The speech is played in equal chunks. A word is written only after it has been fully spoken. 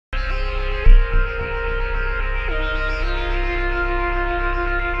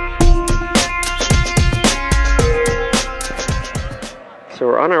So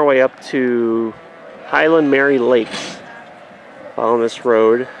we're on our way up to Highland Mary Lake, following this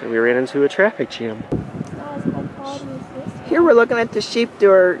road, and we ran into a traffic jam. Here we're looking at the sheep that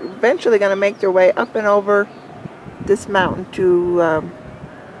are eventually going to make their way up and over this mountain to a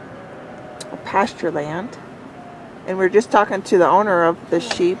pasture land. And we're just talking to the owner of the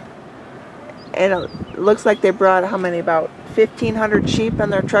sheep, and it looks like they brought how many, about 1,500 sheep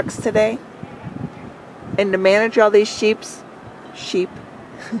on their trucks today. And to manage all these sheep,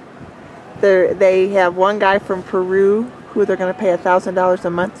 they have one guy from Peru who they're going to pay $1,000 a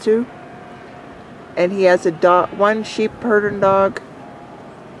month to, and he has a dog, one sheep herding dog,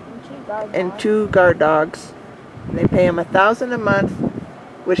 and 2 guard dogs. And they pay him $1,000 a month,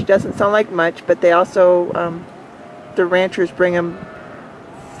 which doesn't sound like much, but they also the ranchers bring him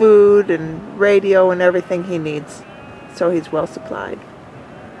food and radio and everything he needs, so he's well supplied.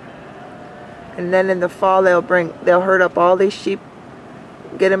 And then in the fall they'll herd up all these sheep,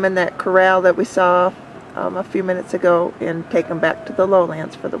 get them in that corral that we saw a few minutes ago, and take them back to the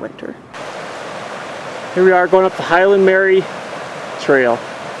lowlands for the winter. Here we are going up the Highland Mary Trail.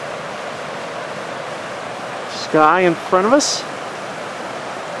 Sky in front of us.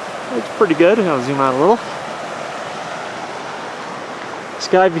 Looks pretty good. I'll zoom out a little.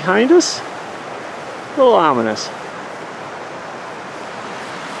 Sky behind us. A little ominous.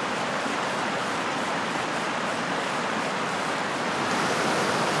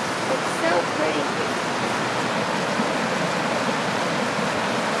 It's so pretty.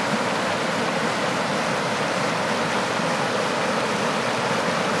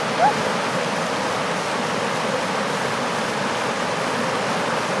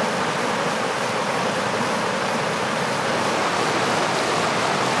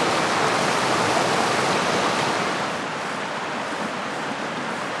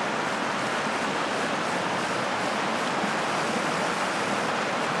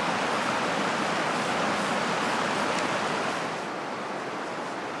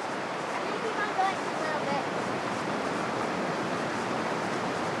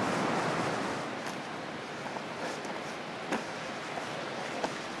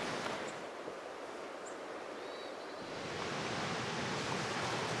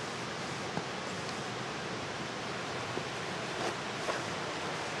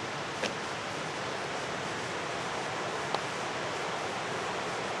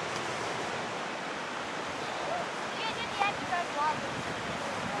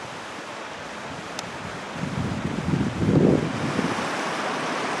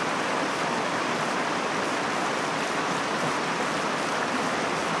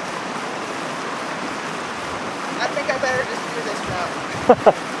 I think I better just do this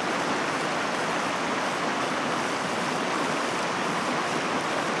route.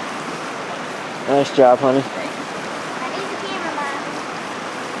 Nice job, honey.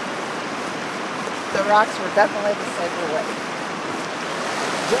 The rocks were definitely the safer way.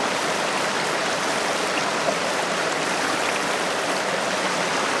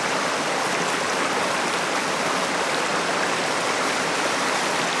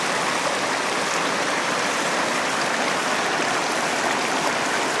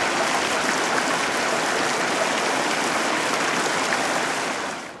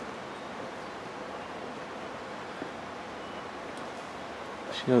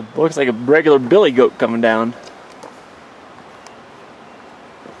 Looks like a regular billy goat coming down.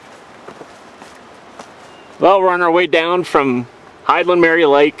 Well, we're on our way down from Highland Mary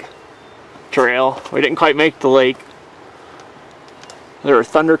Lake Trail. We didn't quite make the lake. There were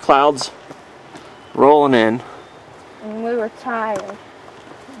thunder clouds rolling in. And we were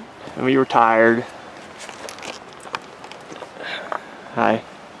tired. Hi.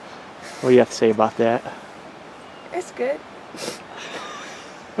 What do you have to say about that? It's good.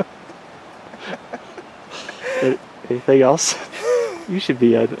 Anything else? You should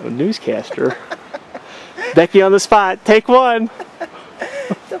be a newscaster. Becky on the spot. Take one.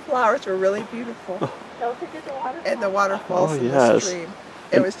 The flowers were really beautiful. Don't forget the waterfall. And the waterfalls in the stream.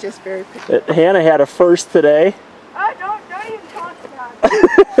 It was just very pretty. Hannah had a first today. Don't even talk about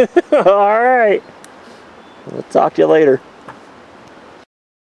it. All right. We'll talk to you later.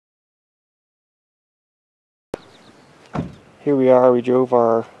 Here we are. We drove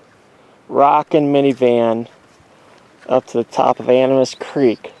our rockin' minivan up to the top of Animas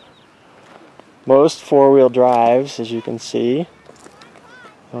Creek. Most four-wheel drives, as you can see.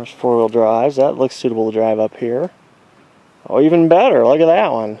 There's four-wheel drives. That looks suitable to drive up here. Oh, even better. Look at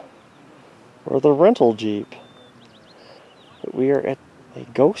that one. Or the rental Jeep. But we are at a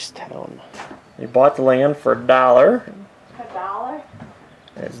ghost town. They bought the land for $1. $1?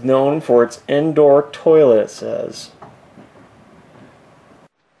 It's known for its indoor toilet, it says.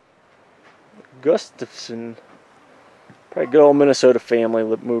 Gustafson. Probably good old Minnesota family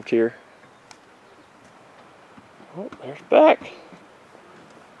that moved here. Oh, there's Beck.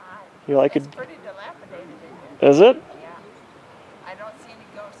 You like it? It's pretty dilapidated in here. Is it? Yeah. I don't see any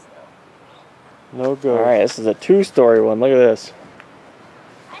ghosts though. No ghosts. Alright, this is a 2-story one. Look at this.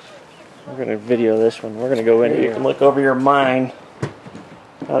 We're going to video this one. We're going to go in here and look over your mine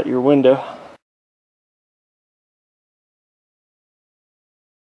out your window.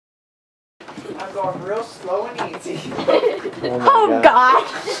 I'm going real slow and easy. Oh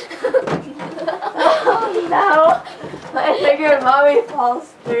gosh! Oh no! I figured mommy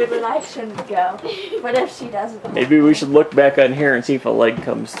falls through, then I shouldn't go. What if she doesn't? Maybe we should look back on here and see if a leg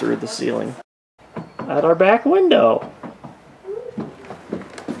comes through the ceiling. At our back window.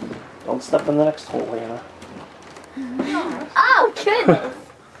 Don't step in the next hole, Anna. Oh goodness!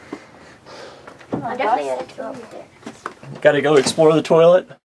 I definitely gotta go over there. Gotta go explore the toilet.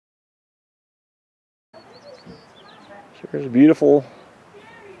 Here's a beautiful,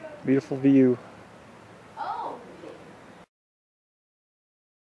 beautiful view. Oh.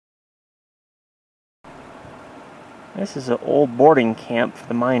 This is an old boarding camp for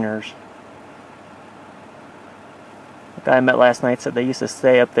the miners. The guy I met last night said they used to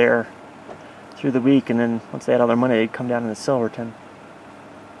stay up there through the week, and then once they had all their money, they'd come down into Silverton.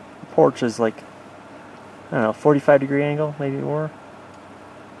 The porch is like, I don't know, 45-degree angle, maybe more.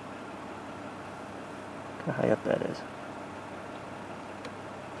 Look how high up that is.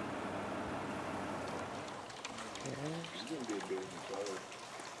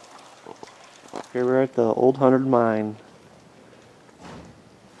 Here we're at the Old 100 Mine.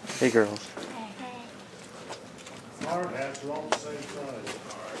 Hey girls.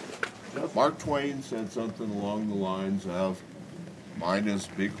 Mark Twain said something along the lines of, mine is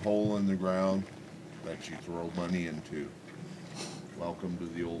a big hole in the ground that you throw money into. Welcome to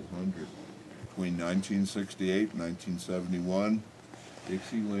the Old 100. Between 1968 and 1971,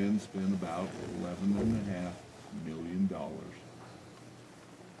 Dixieland spent about $11.5 million.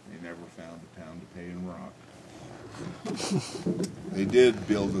 They never found a pound of pay in rock. They did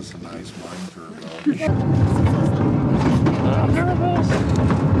build us a nice mine turbo. I'm nervous.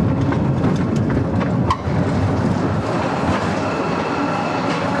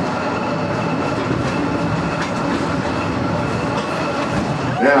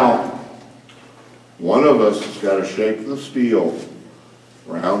 Now, one of us has got to shake the steel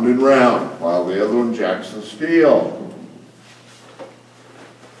round and round while the other one jacks the steel.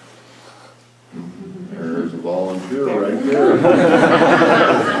 There's a volunteer right there.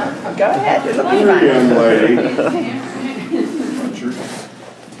 Go ahead, it'll be Here, fine. young lady.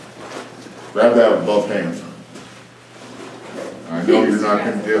 Grab that with both hands. I know you're not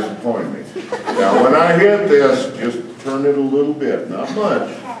going to disappoint me. Now, when I hit this, just turn it a little bit, not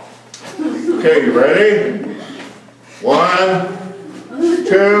much. Okay, you ready? 1,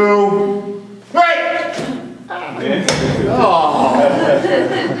 2, 3! Oh,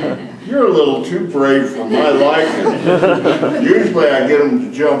 you're a little too brave for my liking. Usually I get them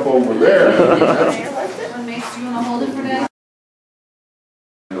to jump over there.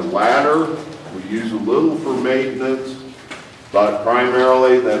 The ladder, we use a little for maintenance, but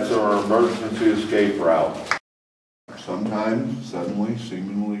primarily that's our emergency escape route. Sometimes, suddenly,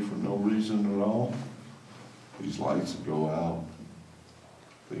 seemingly for no reason at all, these lights would go out,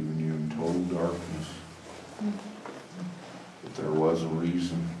 leaving you in total darkness. But there was a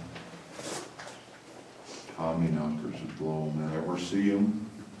reason. Tommy knockers would blow them. You never see them,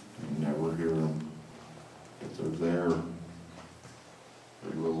 you never hear them, but they're there.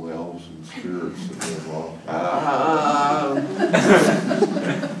 They're little elves and spirits that live off.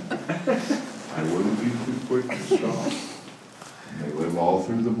 I wouldn't be too quick to stop. And they live all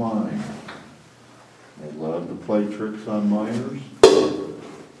through the mine. They love to play tricks on miners,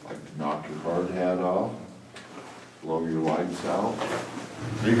 like to knock your hard hat off, blow your lights out.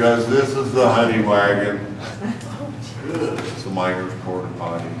 Because this is the honey wagon. It's the miner's porta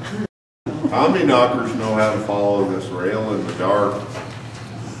potty. Tommy knockers know how to follow this rail in the dark.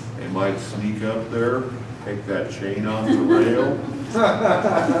 They might sneak up there, take that chain off the rail,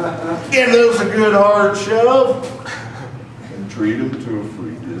 give those a good hard shove, and treat them to a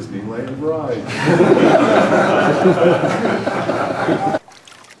free Disneyland ride.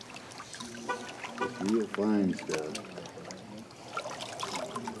 Real fine stuff.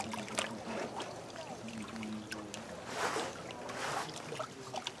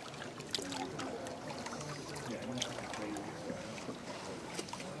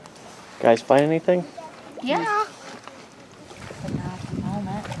 Guys, find anything? Yeah. But not at the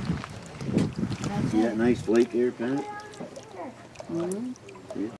moment. See that nice flake there, Pat? Mm-hmm.